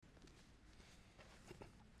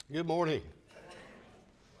Good morning.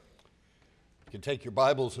 You can take your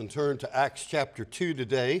Bibles and turn to Acts chapter 2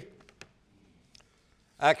 today.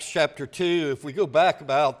 Acts chapter 2, if we go back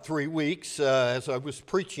about 3 weeks, as I was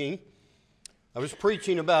preaching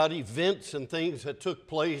about events and things that took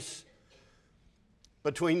place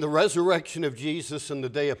between the resurrection of Jesus and the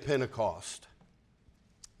day of Pentecost.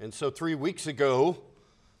 And so 3 weeks ago,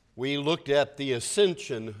 we looked at the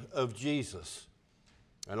ascension of Jesus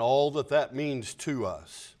and all that that means to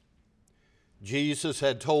us. Jesus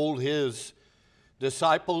had told his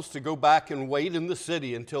disciples to go back and wait in the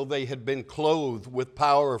city until they had been clothed with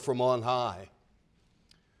power from on high.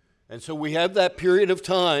 And so we have that period of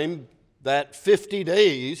time, that 50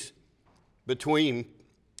 days between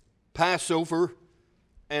Passover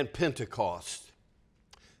and Pentecost.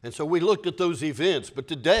 And so we looked at those events, but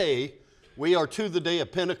today we are to the day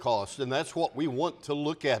of Pentecost, and that's what we want to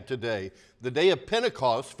look at today. The day of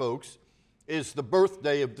Pentecost, folks, is the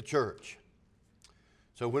birthday of the church.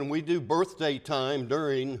 So when we do birthday time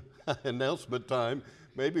during announcement time,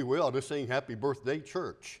 maybe we ought to sing Happy Birthday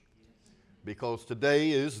Church, because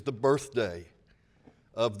today is the birthday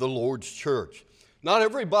of the Lord's church. Not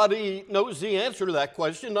everybody knows the answer to that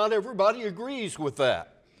question. Not everybody agrees with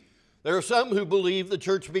that. There are some who believe the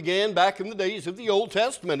church began back in the days of the Old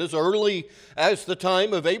Testament, as early as the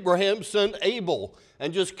time of Abraham's son Abel,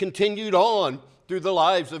 and just continued on through the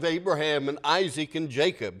lives of Abraham and Isaac and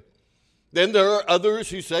Jacob. Then there are others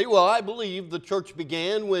who say, well, I believe the church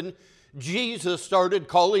began when Jesus started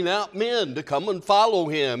calling out men to come and follow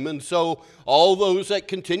him. And so all those that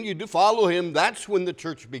continued to follow him, that's when the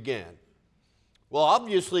church began. Well,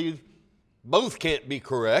 obviously, both can't be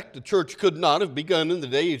correct. The church could not have begun in the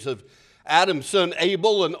days of Adam's son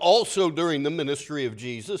Abel and also during the ministry of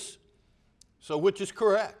Jesus. So which is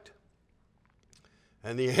correct?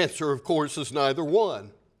 And the answer, of course, is neither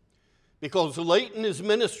one. Because late in his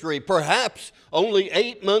ministry, perhaps only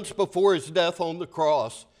 8 months before his death on the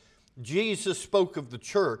cross, Jesus spoke of the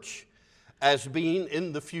church as being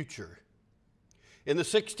in the future. In the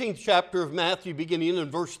 16th chapter of Matthew, beginning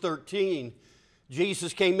in verse 13,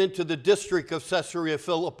 Jesus came into the district of Caesarea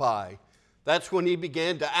Philippi. That's when he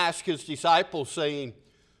began to ask his disciples, saying,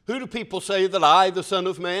 "Who do people say that I, the Son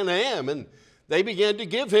of Man, am?" And they began to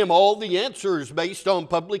give him all the answers based on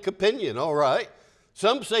public opinion, all right?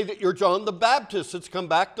 Some say that you're John the Baptist that's come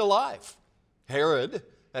back to life. Herod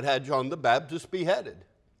had John the Baptist beheaded.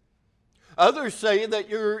 Others say that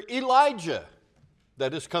you're Elijah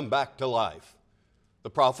that has come back to life. The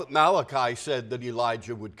prophet Malachi said that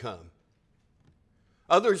Elijah would come.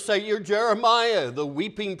 Others say you're Jeremiah, the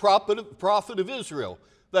weeping prophet of Israel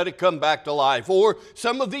that had come back to life, or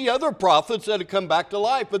some of the other prophets that had come back to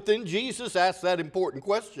life. But then Jesus asked that important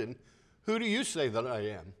question, who do you say that I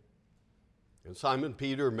am? And Simon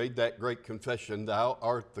Peter made that great confession, thou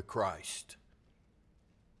art the Christ.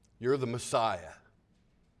 You're the Messiah.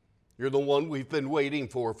 You're the one we've been waiting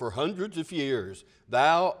for hundreds of years.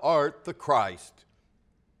 Thou art the Christ,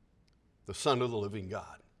 the Son of the living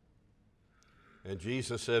God. And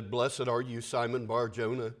Jesus said, blessed are you, Simon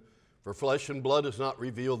Bar-Jonah, for flesh and blood has not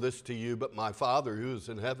revealed this to you, but my Father who is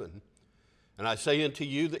in heaven. And I say unto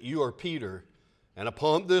you that you are Peter, and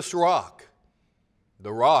upon this rock,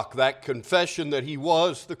 the rock, that confession that he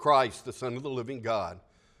was the Christ, the Son of the living God,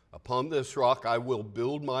 upon this rock I will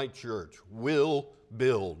build my church. Will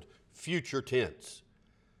build, future tense.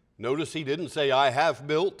 Notice he didn't say I have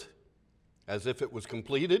built, as if it was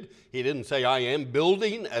completed. He didn't say I am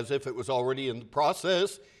building, as if it was already in the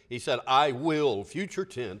process. He said I will, future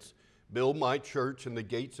tense, build my church, and the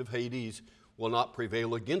gates of Hades will not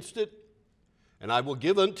prevail against it. And I will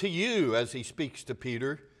give unto you, as he speaks to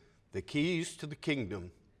Peter, the keys to the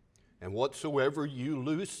kingdom, and whatsoever you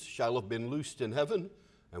loose shall have been loosed in heaven,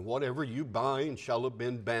 and whatever you bind shall have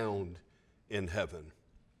been bound in heaven.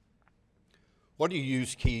 What do you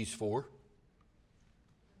use keys for?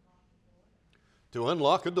 To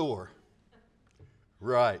unlock a door.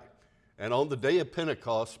 Right. And on the day of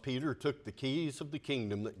Pentecost, Peter took the keys of the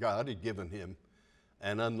kingdom that God had given him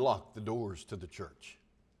and unlocked the doors to the church.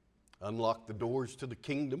 Unlock the doors to the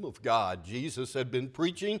kingdom of God. Jesus had been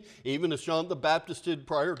preaching, even as John the Baptist did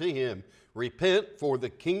prior to him, repent, for the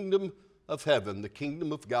kingdom of heaven, the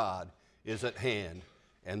kingdom of God, is at hand.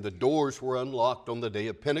 And the doors were unlocked on the day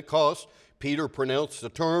of Pentecost. Peter pronounced the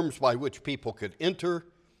terms by which people could enter,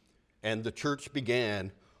 and the church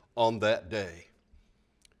began on that day.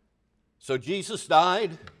 So Jesus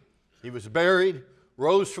died, he was buried,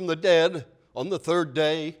 rose from the dead on the third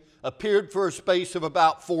day, appeared for a space of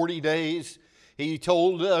about 40 days. He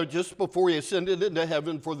told just before he ascended into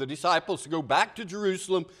heaven for the disciples to go back to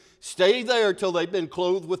Jerusalem, stay there till they've been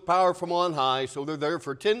clothed with power from on high. So they're there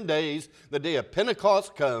for 10 days. The day of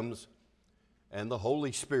Pentecost comes, and the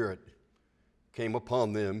Holy Spirit came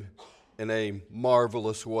upon them in a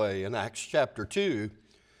marvelous way. And Acts chapter 2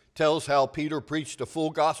 tells how Peter preached a full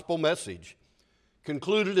gospel message,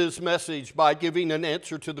 concluded his message by giving an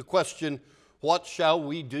answer to the question, what shall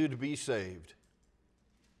we do to be saved?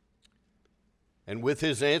 And with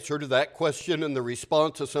his answer to that question and the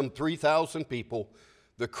response of some 3,000 people,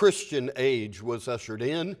 the Christian age was ushered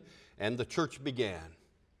in and the church began.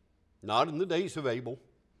 Not in the days of Abel,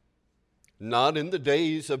 not in the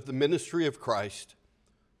days of the ministry of Christ,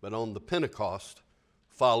 but on the Pentecost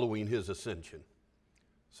following his ascension.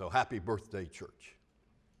 So happy birthday, church.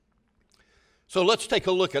 So let's take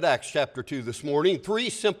a look at Acts chapter 2 this morning. 3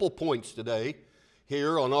 simple points today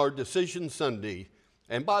here on our Decision Sunday.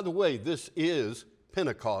 And by the way, this is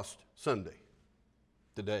Pentecost Sunday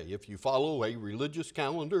today. If you follow a religious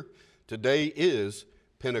calendar, today is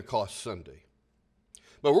Pentecost Sunday.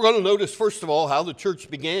 But we're going to notice, first of all, how the church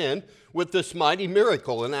began with this mighty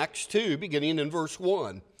miracle in Acts 2, beginning in verse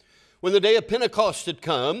 1. When the day of Pentecost had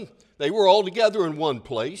come, they were all together in one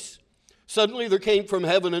place. Suddenly there came from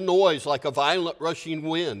heaven a noise like a violent rushing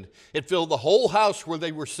wind. It filled the whole house where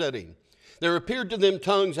they were sitting. There appeared to them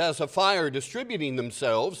tongues as of fire distributing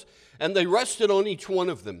themselves, and they rested on each one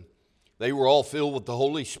of them. They were all filled with the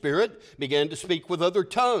Holy Spirit, began to speak with other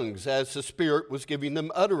tongues as the Spirit was giving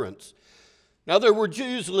them utterance. Now there were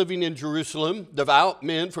Jews living in Jerusalem, devout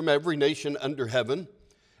men from every nation under heaven.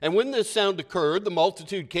 And when this sound occurred, the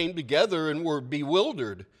multitude came together and were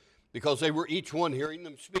bewildered, because they were each one hearing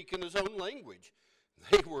them speak in his own language.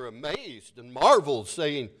 They were amazed and marveled,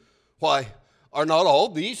 saying, "Why, are not all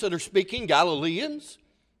these that are speaking Galileans?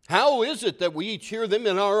 How is it that we each hear them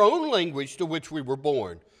in our own language to which we were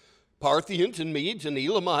born? Parthians and Medes and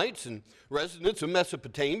Elamites and residents of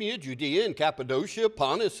Mesopotamia, Judea and Cappadocia,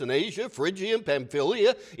 Pontus and Asia, Phrygia and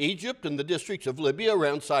Pamphylia, Egypt and the districts of Libya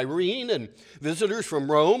around Cyrene, and visitors from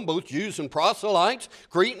Rome, both Jews and proselytes,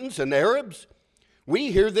 Cretans and Arabs.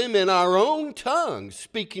 We hear them in our own tongues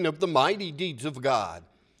speaking of the mighty deeds of God."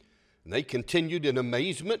 And they continued in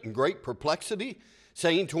amazement and great perplexity,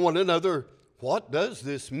 saying to one another, "What does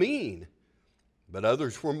this mean?" But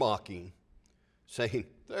others were mocking, saying,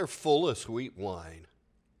 "They're full of sweet wine."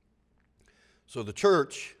 So the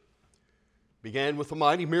church began with a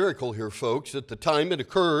mighty miracle here, folks. At the time it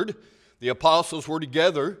occurred, the apostles were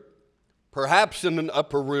together, perhaps in an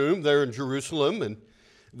upper room there in Jerusalem, and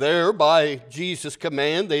there, by Jesus'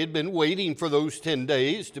 command, they had been waiting for those 10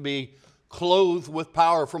 days to be clothed with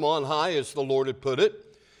power from on high, as the Lord had put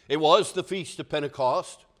it. It was the Feast of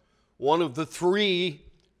Pentecost, one of the 3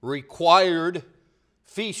 required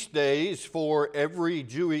feast days for every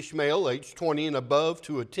Jewish male aged 20 and above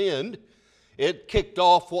to attend. It kicked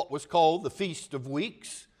off what was called the Feast of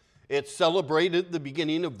Weeks. It celebrated the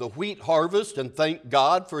beginning of the wheat harvest and thanked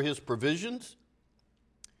God for his provisions.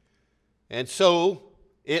 And so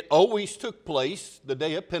it always took place, the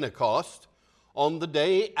day of Pentecost, on the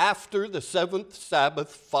day after the 7th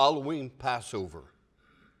Sabbath following Passover.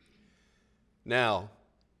 Now,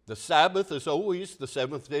 the Sabbath is always the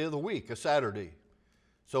 7th day of the week, a Saturday.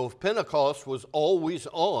 So if Pentecost was always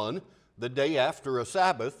on the day after a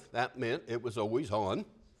Sabbath, that meant it was always on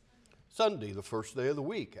Sunday, the first day of the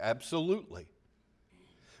week. Absolutely.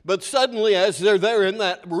 But suddenly, as they're there in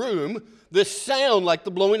that room, this sound like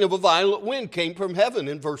the blowing of a violent wind came from heaven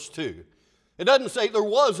in verse 2. It doesn't say there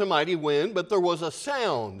was a mighty wind, but there was a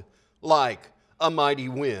sound like a mighty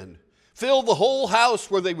wind. Filled the whole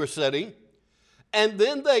house where they were sitting. And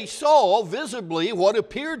then they saw visibly what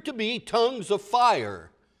appeared to be tongues of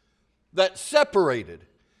fire that separated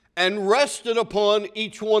and rested upon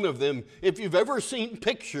each one of them. If you've ever seen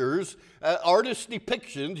pictures, artist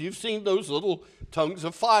depictions, you've seen those little tongues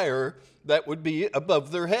of fire that would be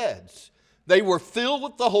above their heads. They were filled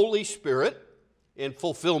with the Holy Spirit in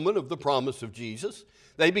fulfillment of the promise of Jesus.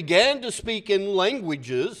 They began to speak in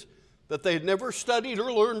languages that they had never studied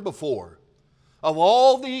or learned before, of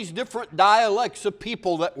all these different dialects of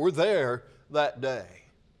people that were there that day.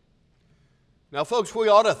 Now, folks, we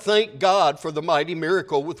ought to thank God for the mighty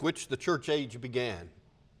miracle with which the church age began.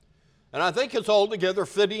 And I think it's altogether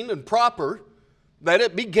fitting and proper that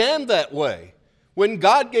it began that way. When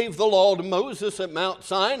God gave the law to Moses at Mount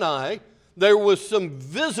Sinai, there was some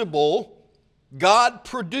visible,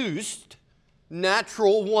 God-produced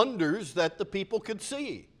natural wonders that the people could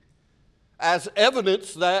see, as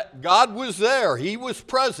evidence that God was there. He was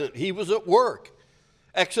present. He was at work.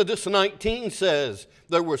 Exodus 19 says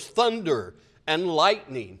there was thunder and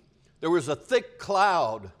lightning, there was a thick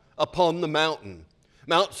cloud upon the mountain.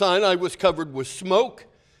 Mount Sinai was covered with smoke,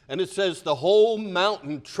 and it says the whole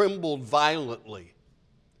mountain trembled violently.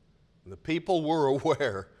 And the people were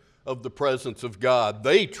aware of the presence of God.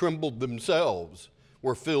 They trembled themselves,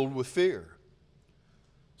 were filled with fear.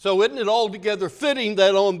 So isn't it altogether fitting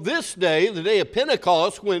that on this day, the day of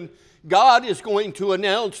Pentecost, when God is going to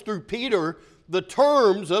announce through Peter the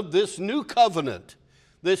terms of this new covenant,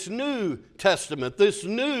 this new testament, this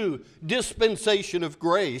new dispensation of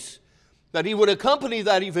grace, that he would accompany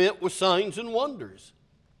that event with signs and wonders.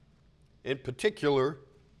 In particular,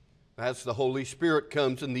 as the Holy Spirit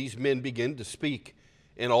comes and these men begin to speak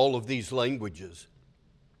in all of these languages.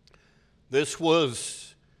 This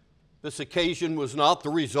occasion was not the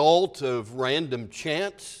result of random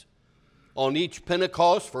chance. On each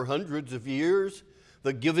Pentecost for hundreds of years,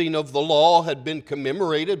 the giving of the law had been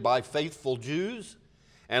commemorated by faithful Jews.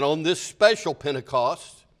 And on this special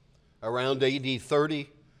Pentecost, around AD 30,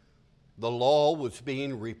 the law was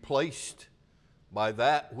being replaced by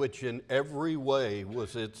that which in every way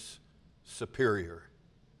was its superior,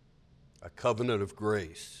 a covenant of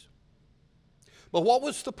grace. But what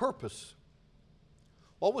was the purpose?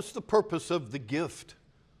 What was the purpose of the gift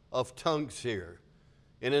of tongues here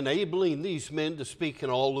in enabling these men to speak in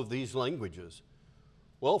all of these languages?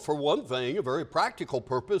 Well, for one thing, a very practical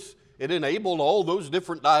purpose, it enabled all those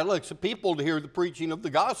different dialects of people to hear the preaching of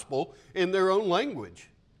the gospel in their own language.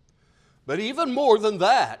 But even more than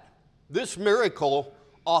that, this miracle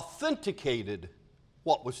authenticated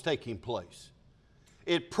what was taking place.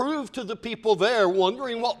 It proved to the people there,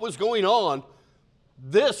 wondering what was going on,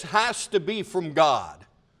 this has to be from God.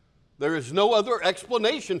 There is no other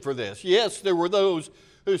explanation for this. Yes, there were those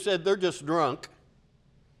who said they're just drunk.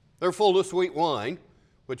 They're full of sweet wine,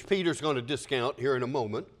 which Peter's going to discount here in a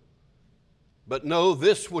moment. But no,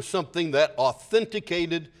 this was something that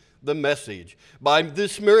authenticated the message. By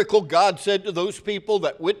this miracle, God said to those people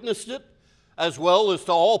that witnessed it, as well as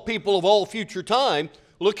to all people of all future time,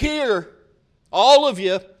 look here, all of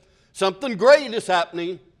you, something great is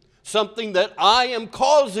happening, something that I am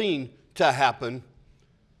causing to happen.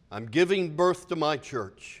 I'm giving birth to my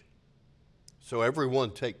church. So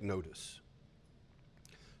everyone take notice.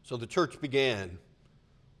 So the church began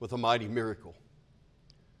with a mighty miracle.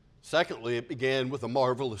 Secondly, it began with a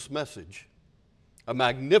marvelous message, a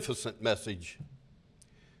magnificent message.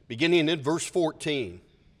 Beginning in verse 14,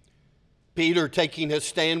 Peter, taking his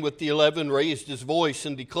stand with the 11, raised his voice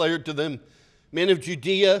and declared to them, Men of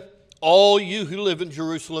Judea, all you who live in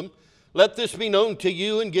Jerusalem, let this be known to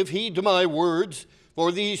you and give heed to my words,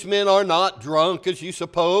 for these men are not drunk as you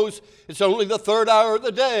suppose. It's only the third hour of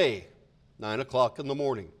the day, 9 o'clock in the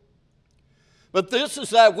morning. But this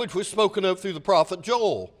is that which was spoken of through the prophet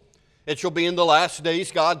Joel. It shall be in the last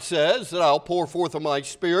days, God says, that I'll pour forth of my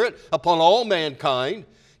Spirit upon all mankind.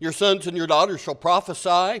 Your sons and your daughters shall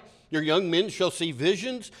prophesy. Your young men shall see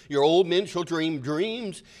visions. Your old men shall dream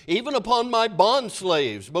dreams. Even upon my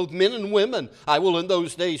bondslaves, both men and women, I will in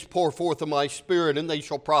those days pour forth of my Spirit, and they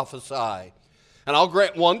shall prophesy. And I'll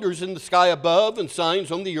grant wonders in the sky above and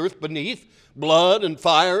signs on the earth beneath, blood and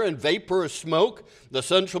fire and vapor of smoke. The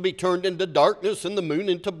sun shall be turned into darkness and the moon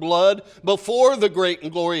into blood before the great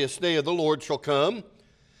and glorious day of the Lord shall come.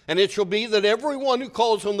 And it shall be that everyone who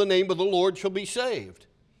calls on the name of the Lord shall be saved.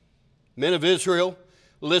 Men of Israel,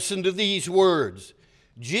 listen to these words.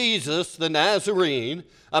 Jesus the Nazarene,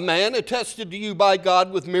 a man attested to you by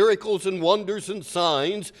God with miracles and wonders and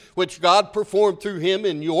signs, which God performed through him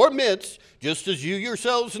in your midst, just as you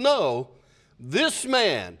yourselves know, this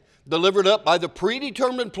man, delivered up by the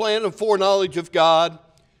predetermined plan and foreknowledge of God,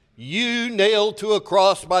 you nailed to a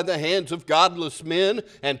cross by the hands of godless men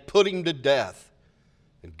and put him to death.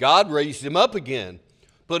 And God raised him up again,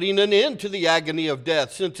 putting an end to the agony of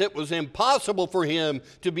death, since it was impossible for him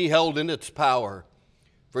to be held in its power.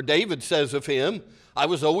 For David says of him, I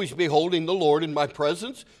was always beholding the Lord in my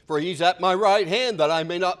presence, for he's at my right hand, that I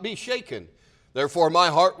may not be shaken. Therefore my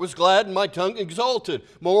heart was glad and my tongue exalted.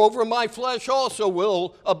 Moreover, my flesh also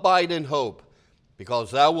will abide in hope,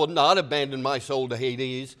 because thou wilt not abandon my soul to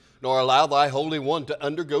Hades, nor allow thy Holy One to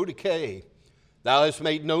undergo decay. Thou hast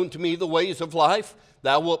made known to me the ways of life.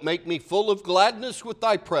 Thou wilt make me full of gladness with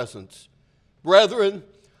thy presence. Brethren,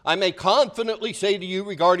 I may confidently say to you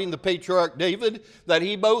regarding the patriarch David, that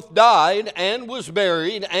he both died and was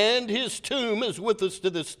buried, and his tomb is with us to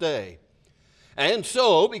this day. And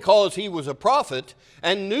so, because he was a prophet,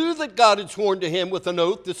 and knew that God had sworn to him with an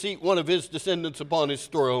oath to seat one of his descendants upon his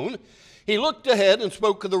throne, he looked ahead and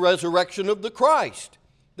spoke of the resurrection of the Christ,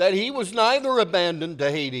 that he was neither abandoned to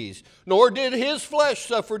Hades, nor did his flesh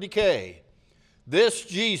suffer decay. This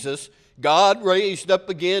Jesus God raised up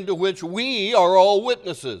again, to which we are all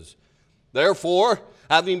witnesses. Therefore,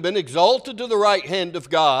 having been exalted to the right hand of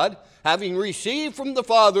God, having received from the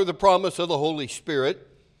Father the promise of the Holy Spirit,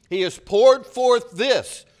 he has poured forth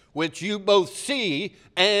this, which you both see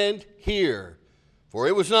and hear. For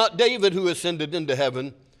it was not David who ascended into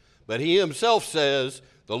heaven, but he himself says,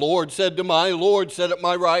 the Lord said to my Lord, sit at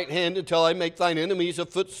my right hand until I make thine enemies a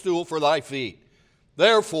footstool for thy feet.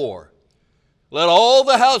 Therefore, let all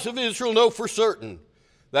the house of Israel know for certain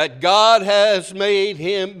that God has made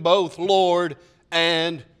him both Lord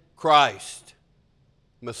and Christ,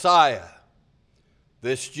 Messiah,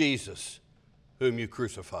 this Jesus whom you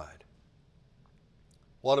crucified.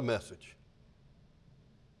 What a message.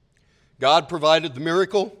 God provided the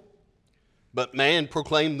miracle, but man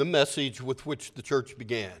proclaimed the message with which the church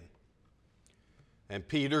began. And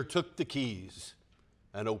Peter took the keys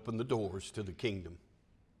and opened the doors to the kingdom.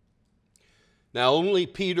 Now, only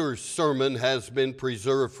Peter's sermon has been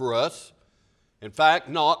preserved for us. In fact,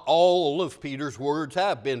 not all of Peter's words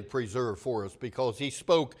have been preserved for us, because he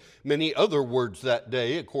spoke many other words that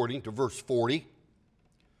day, according to verse 40.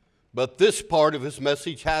 But this part of his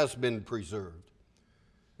message has been preserved.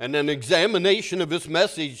 And an examination of his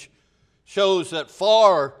message shows that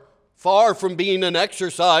far from being an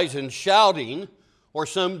exercise in shouting or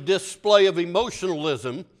some display of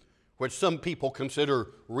emotionalism, which some people consider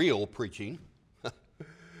real preaching,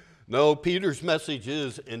 no, Peter's message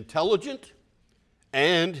is intelligent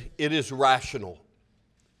and it is rational.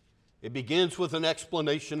 It begins with an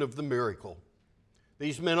explanation of the miracle.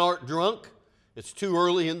 These men aren't drunk. It's too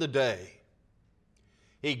early in the day.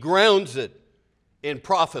 He grounds it in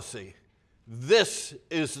prophecy. This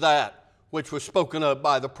is that which was spoken of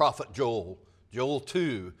by the prophet Joel. Joel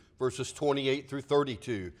 2, verses 28 through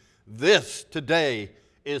 32. This today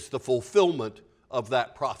is the fulfillment of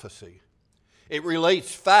that prophecy. It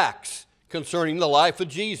relates facts concerning the life of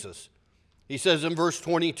Jesus. He says in verse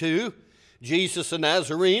 22, Jesus the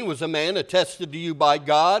Nazarene was a man attested to you by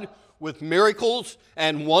God with miracles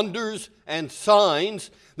and wonders and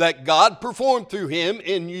signs that God performed through him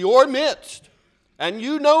in your midst. And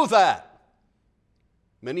you know that.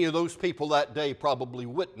 Many of those people that day probably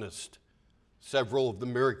witnessed several of the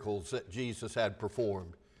miracles that Jesus had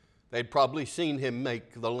performed. They'd probably seen him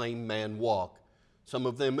make the lame man walk. Some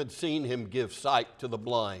of them had seen him give sight to the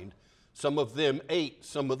blind. Some of them ate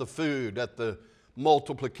some of the food at the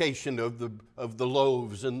multiplication of the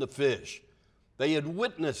loaves and the fish. They had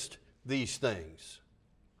witnessed these things.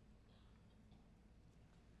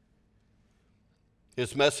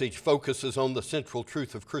 His message focuses on the central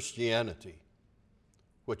truth of Christianity,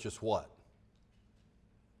 which is what?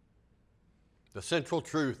 The central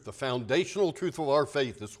truth, the foundational truth of our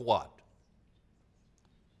faith is what?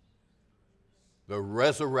 The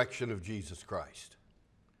resurrection of Jesus Christ.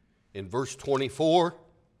 In verse 24,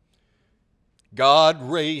 God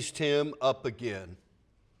raised him up again,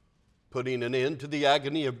 putting an end to the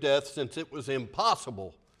agony of death, since it was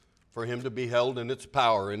impossible for him to be held in its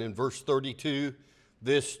power. And in verse 32,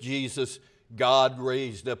 this Jesus God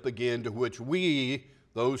raised up again, to which we,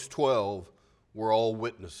 those 12, were all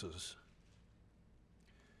witnesses.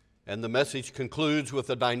 And the message concludes with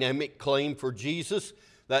a dynamic claim for Jesus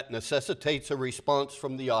that necessitates a response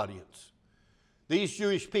from the audience. These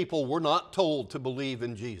Jewish people were not told to believe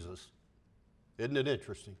in Jesus. Isn't it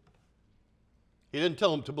interesting? He didn't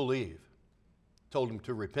tell them to believe. He told them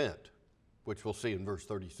to repent, which we'll see in verse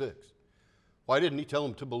 36. Why didn't he tell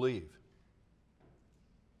them to believe?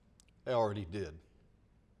 They already did.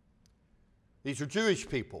 These are Jewish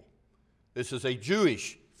people. This is a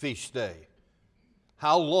Jewish feast day.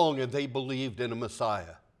 How long have they believed in a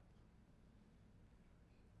Messiah?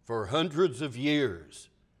 For hundreds of years,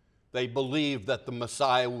 they believed that the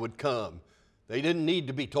Messiah would come. They didn't need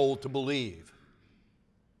to be told to believe.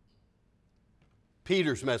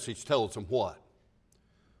 Peter's message tells them what?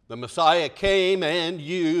 The Messiah came and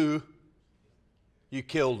you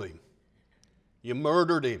killed him. You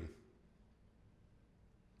murdered him.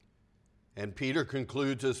 And Peter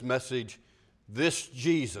concludes his message, this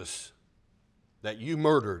Jesus that you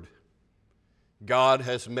murdered, God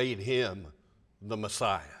has made him the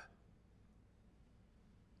Messiah.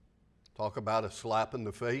 Talk about a slap in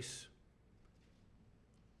the face.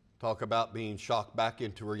 Talk about being shocked back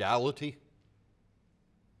into reality.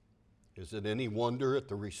 Is it any wonder at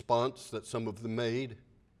the response that some of them made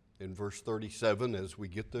in verse 37 as we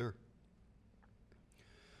get there?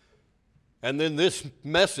 And then this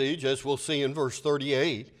message, as we'll see in verse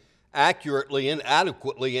 38, accurately and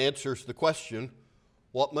adequately answers the question,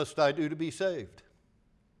 what must I do to be saved?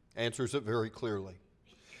 Answers it very clearly.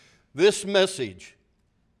 This message,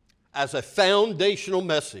 as a foundational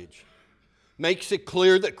message, makes it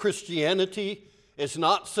clear that Christianity is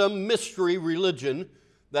not some mystery religion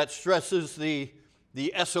that stresses the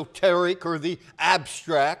esoteric or the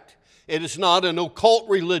abstract. It is not an occult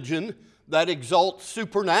religion that exalts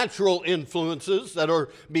supernatural influences that are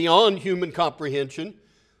beyond human comprehension.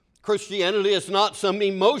 Christianity is not some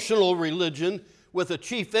emotional religion with a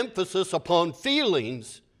chief emphasis upon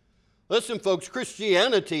feelings. Listen, folks,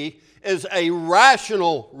 Christianity is a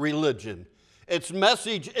rational religion. Its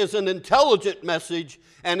message is an intelligent message,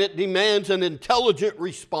 and it demands an intelligent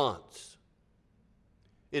response.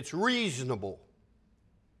 It's reasonable.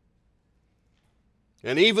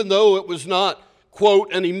 And even though it was not,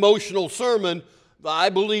 quote, an emotional sermon, I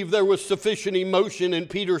believe there was sufficient emotion in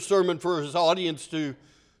Peter's sermon for his audience to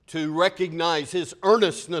recognize his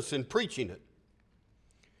earnestness in preaching it.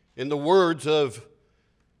 In the words of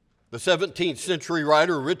the 17th century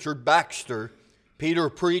writer Richard Baxter, Peter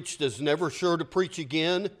preached as never sure to preach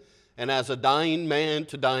again, and as a dying man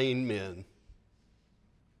to dying men.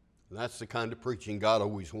 And that's the kind of preaching God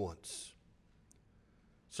always wants.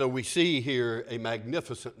 So we see here a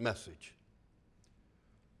magnificent message.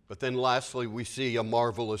 But then lastly, we see a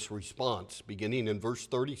marvelous response, beginning in verse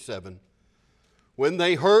 37. When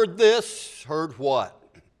they heard this, heard what?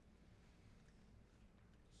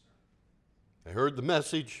 They heard the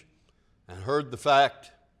message and heard the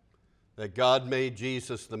fact that God made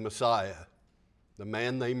Jesus the Messiah, the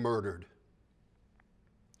man they murdered.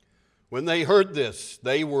 When they heard this,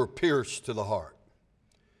 they were pierced to the heart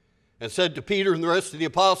and said to Peter and the rest of the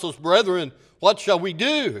apostles, "Brethren, what shall we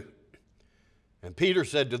do?" And Peter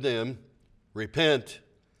said to them, "Repent,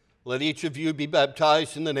 let each of you be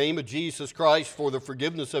baptized in the name of Jesus Christ for the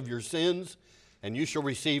forgiveness of your sins, and you shall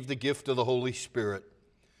receive the gift of the Holy Spirit.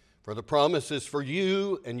 For the promise is for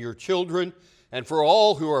you and your children, and for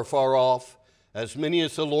all who are far off, as many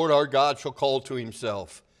as the Lord our God shall call to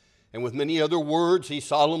himself." And with many other words he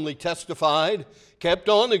solemnly testified, kept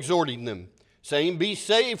on exhorting them, saying, "Be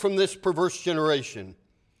saved from this perverse generation."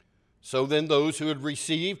 So then those who had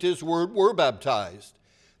received his word were baptized.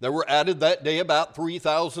 There were added that day about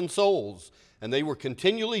 3,000 souls, and they were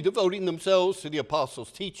continually devoting themselves to the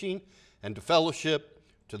apostles' teaching and to fellowship,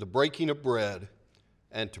 to the breaking of bread,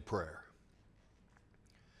 and to prayer.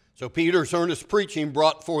 So Peter's earnest preaching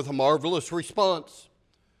brought forth a marvelous response.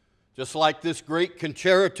 Just like this great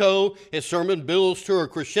concerto, his sermon builds to a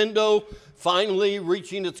crescendo, finally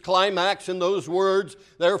reaching its climax in those words,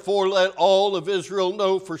 "Therefore let all of Israel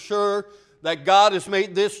know for sure that God has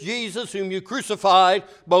made this Jesus whom you crucified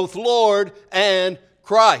both Lord and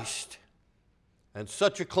Christ." And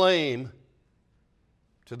such a claim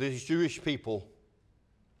to these Jewish people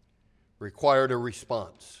required a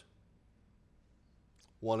response.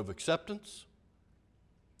 One of acceptance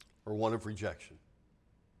or one of rejection.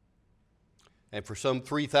 And for some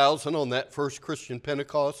 3,000 on that first Christian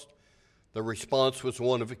Pentecost, the response was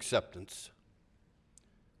one of acceptance.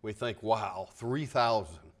 We think, wow,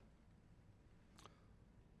 3,000.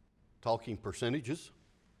 Talking percentages,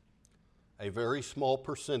 a very small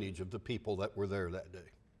percentage of the people that were there that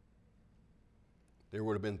day. There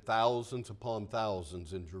would have been thousands upon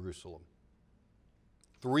thousands in Jerusalem.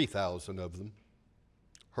 3,000 of them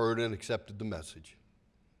heard and accepted the message.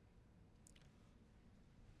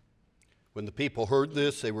 When the people heard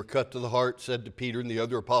this, they were cut to the heart, said to Peter and the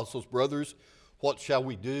other apostles, "Brothers, what shall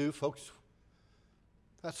we do?" Folks,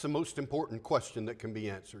 that's the most important question that can be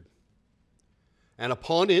answered. And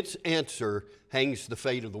upon its answer hangs the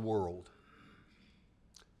fate of the world.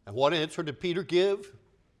 And what answer did Peter give?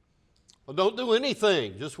 Well, don't do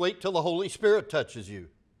anything. Just wait till the Holy Spirit touches you.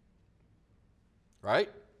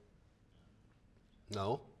 Right?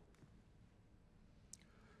 No.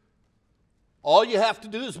 All you have to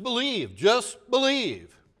do is believe. Just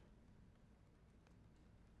believe.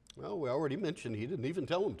 Well, we already mentioned he didn't even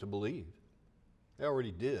tell them to believe. They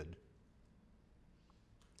already did.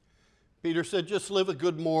 Peter said, just live a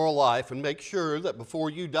good moral life and make sure that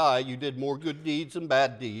before you die, you did more good deeds than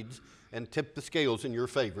bad deeds and tip the scales in your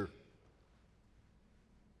favor.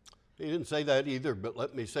 He didn't say that either, but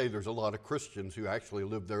let me say there's a lot of Christians who actually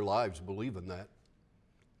live their lives believing that.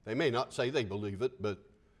 They may not say they believe it, but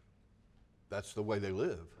that's the way they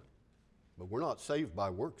live. But we're not saved by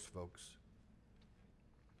works, folks.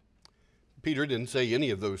 Peter didn't say any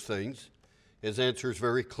of those things. His answer is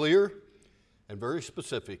very clear and very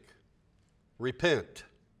specific. Repent.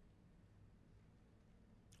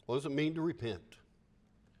 What does it mean to repent?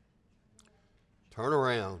 Turn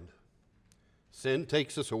around. Sin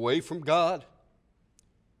takes us away from God,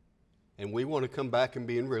 and we want to come back and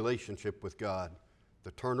be in relationship with God.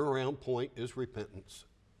 The turnaround point is repentance.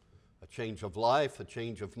 A change of life, a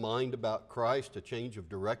change of mind about Christ, a change of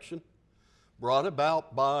direction. brought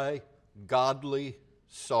about by godly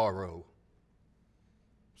sorrow.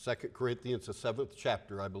 2 Corinthians, the 7th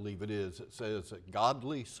chapter, I believe it is. It says that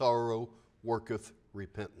godly sorrow worketh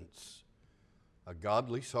repentance. A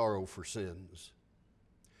godly sorrow for sins.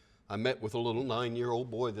 I met with a little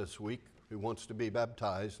 9-year-old boy this week who wants to be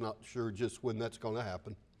baptized. Not sure just when that's going to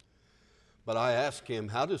happen. But I asked him,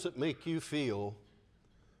 how does it make you feel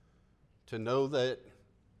to know that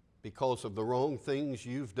because of the wrong things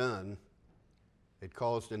you've done, it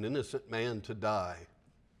caused an innocent man to die?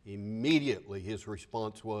 Immediately his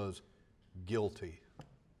response was, guilty.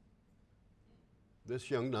 This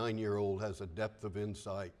young 9-year-old has a depth of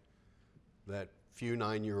insight that few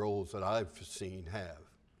 9-year-olds that I've seen have.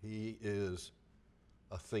 He is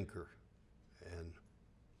a thinker and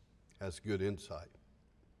has good insight.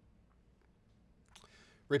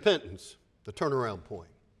 Repentance, the turnaround point.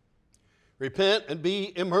 Repent and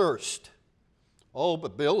be immersed. Oh,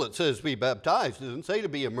 but Bill, it says be baptized. It doesn't say to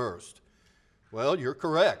be immersed. Well, you're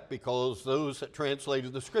correct, because those that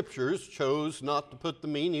translated the scriptures chose not to put the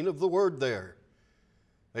meaning of the word there.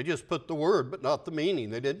 They just put the word, but not the meaning.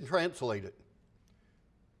 They didn't translate it.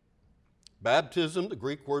 Baptism, the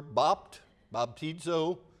Greek word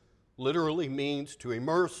baptizo, literally means to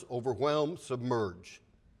immerse, overwhelm, submerge.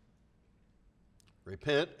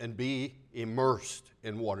 Repent and be immersed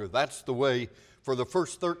in water. That's the way, for the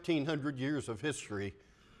first 1,300 years of history,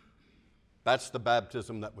 that's the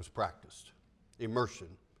baptism that was practiced. Immersion,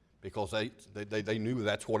 because they knew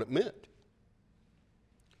that's what it meant.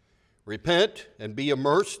 Repent and be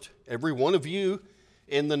immersed, every one of you,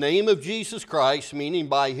 in the name of Jesus Christ, meaning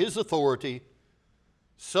by his authority,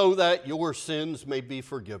 so that your sins may be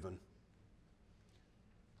forgiven.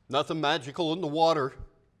 Nothing magical in the water,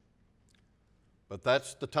 but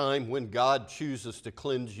that's the time when God chooses to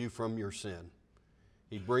cleanse you from your sin.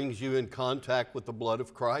 He brings you in contact with the blood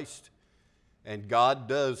of Christ, and God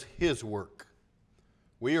does his work.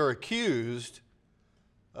 We are accused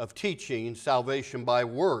of teaching salvation by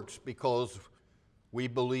works because we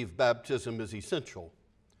believe baptism is essential.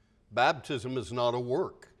 Baptism is not a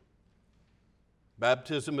work.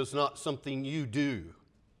 Baptism is not something you do.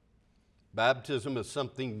 Baptism is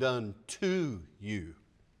something done to you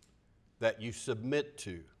that you submit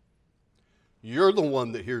to. You're the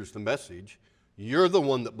one that hears the message. You're the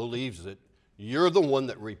one that believes it. You're the one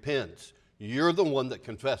that repents. You're the one that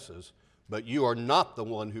confesses, but you are not the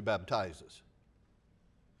one who baptizes.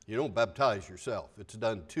 You don't baptize yourself. It's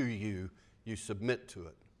done to you. You submit to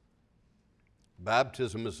it.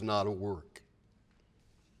 Baptism is not a work.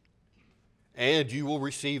 And you will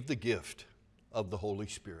receive the gift of the Holy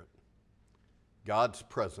Spirit. God's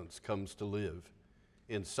presence comes to live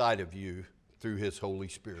inside of you through his Holy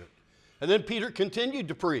Spirit. And then Peter continued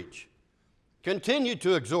to preach, continued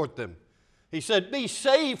to exhort them. He said, be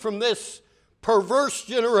saved from this perverse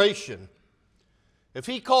generation. If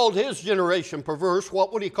he called his generation perverse,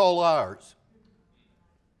 what would he call ours?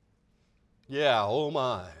 Yeah, oh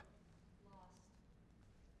my.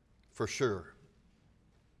 For sure.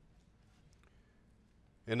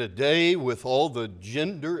 In a day with all the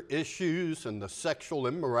gender issues and the sexual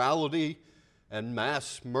immorality and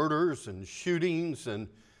mass murders and shootings and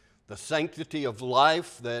the sanctity of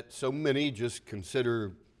life that so many just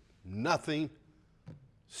consider nothing,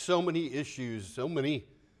 so many issues, so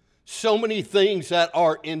many things that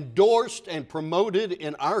are endorsed and promoted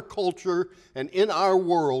in our culture and in our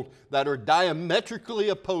world that are diametrically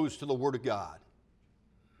opposed to the Word of God.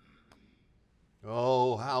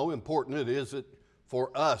 Oh, how important it is for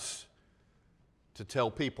us to tell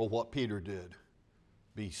people what Peter did.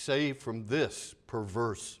 Be saved from this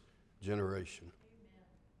perverse generation.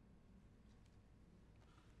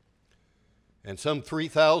 And some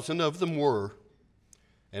 3,000 of them were.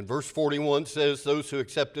 And verse 41 says those who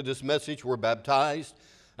accepted his message were baptized,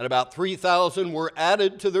 and about 3,000 were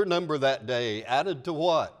added to their number that day. Added to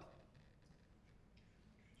what?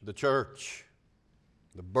 The church.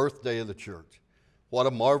 The birthday of the church. What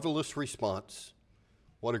a marvelous response.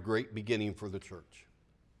 What a great beginning for the church.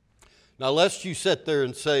 Now, lest you sit there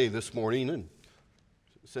and say this morning, and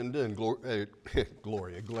Cinda and Gloria,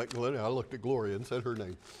 Glenna, I looked at Gloria and said her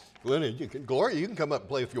name. Glenna, Gloria, you can come up and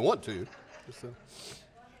play if you want to.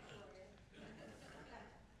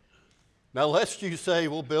 Now, lest you say,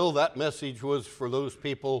 well, Bill, that message was for those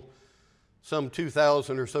people some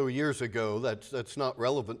 2,000 or so years ago. That's not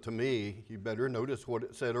relevant to me. You better notice what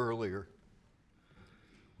it said earlier.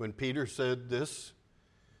 When Peter said this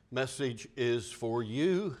message is for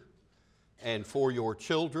you and for your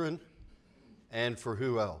children and for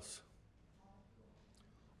who else?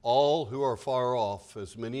 All who are far off,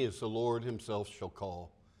 as many as the Lord himself shall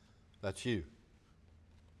call. That's you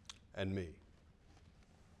and me.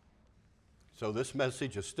 So this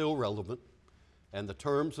message is still relevant, and the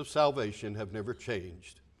terms of salvation have never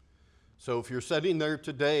changed. So if you're sitting there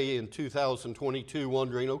today in 2022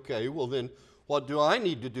 wondering, okay, well then what do I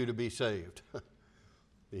need to do to be saved?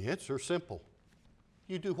 The answer is simple.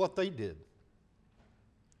 You do what they did.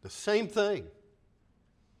 The same thing.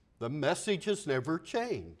 The message has never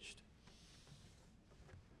changed.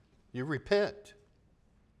 You repent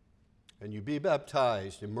and you be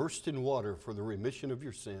baptized, immersed in water for the remission of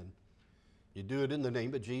your sin. You do it in the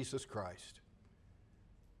name of Jesus Christ,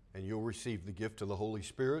 and you'll receive the gift of the Holy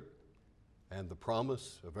Spirit and the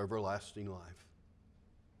promise of everlasting life.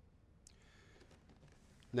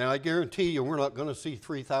 Now, I guarantee you we're not going to see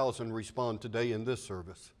 3,000 respond today in this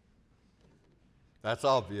service. That's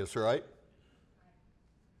obvious, right?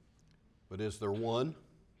 But is there one?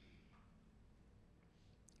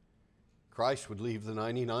 Christ would leave the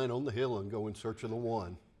 99 on the hill and go in search of the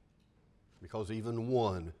one, because even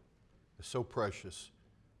one is so precious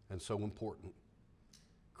and so important.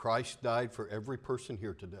 Christ died for every person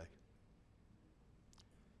here today.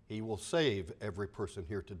 He will save every person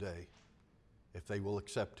here today if they will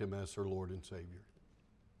accept Him as their Lord and Savior.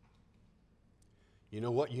 You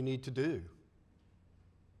know what you need to do?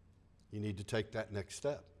 You need to take that next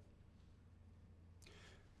step.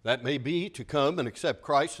 That may be to come and accept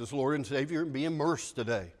Christ as Lord and Savior and be immersed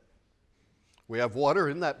today. We have water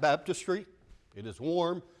in that baptistry. It is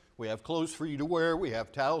warm. We have clothes for you to wear. We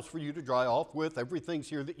have towels for you to dry off with. Everything's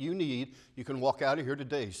here that you need. You can walk out of here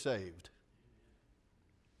today saved.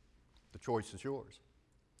 The choice is yours.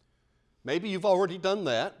 Maybe you've already done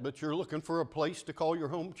that, but you're looking for a place to call your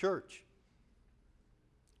home church.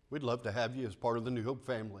 We'd love to have you as part of the New Hope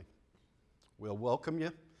family. We'll welcome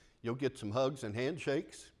you. You'll get some hugs and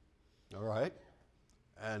handshakes, all right?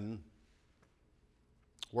 And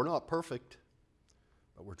we're not perfect,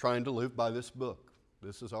 but we're trying to live by this book.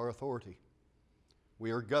 This is our authority. We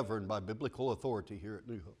are governed by biblical authority here at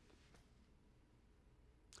New Hope.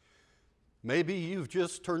 Maybe you've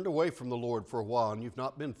just turned away from the Lord for a while and you've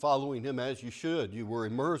not been following Him as you should. You were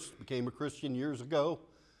immersed, became a Christian years ago.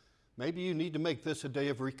 Maybe you need to make this a day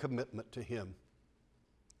of recommitment to Him,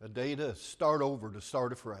 a day to start over, to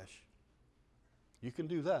start afresh. You can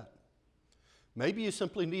do that. Maybe you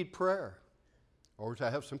simply need prayer or to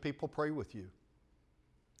have some people pray with you.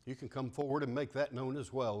 You can come forward and make that known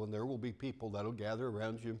as well, and there will be people that will gather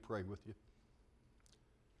around you and pray with you.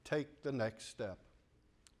 Take the next step,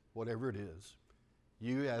 whatever it is.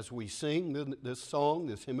 You, as we sing this song,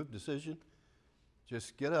 this hymn of decision,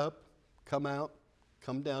 just get up, come out,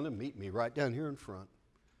 come down and meet me right down here in front.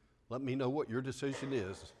 Let me know what your decision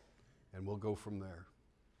is, and we'll go from there.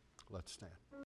 Let's stand.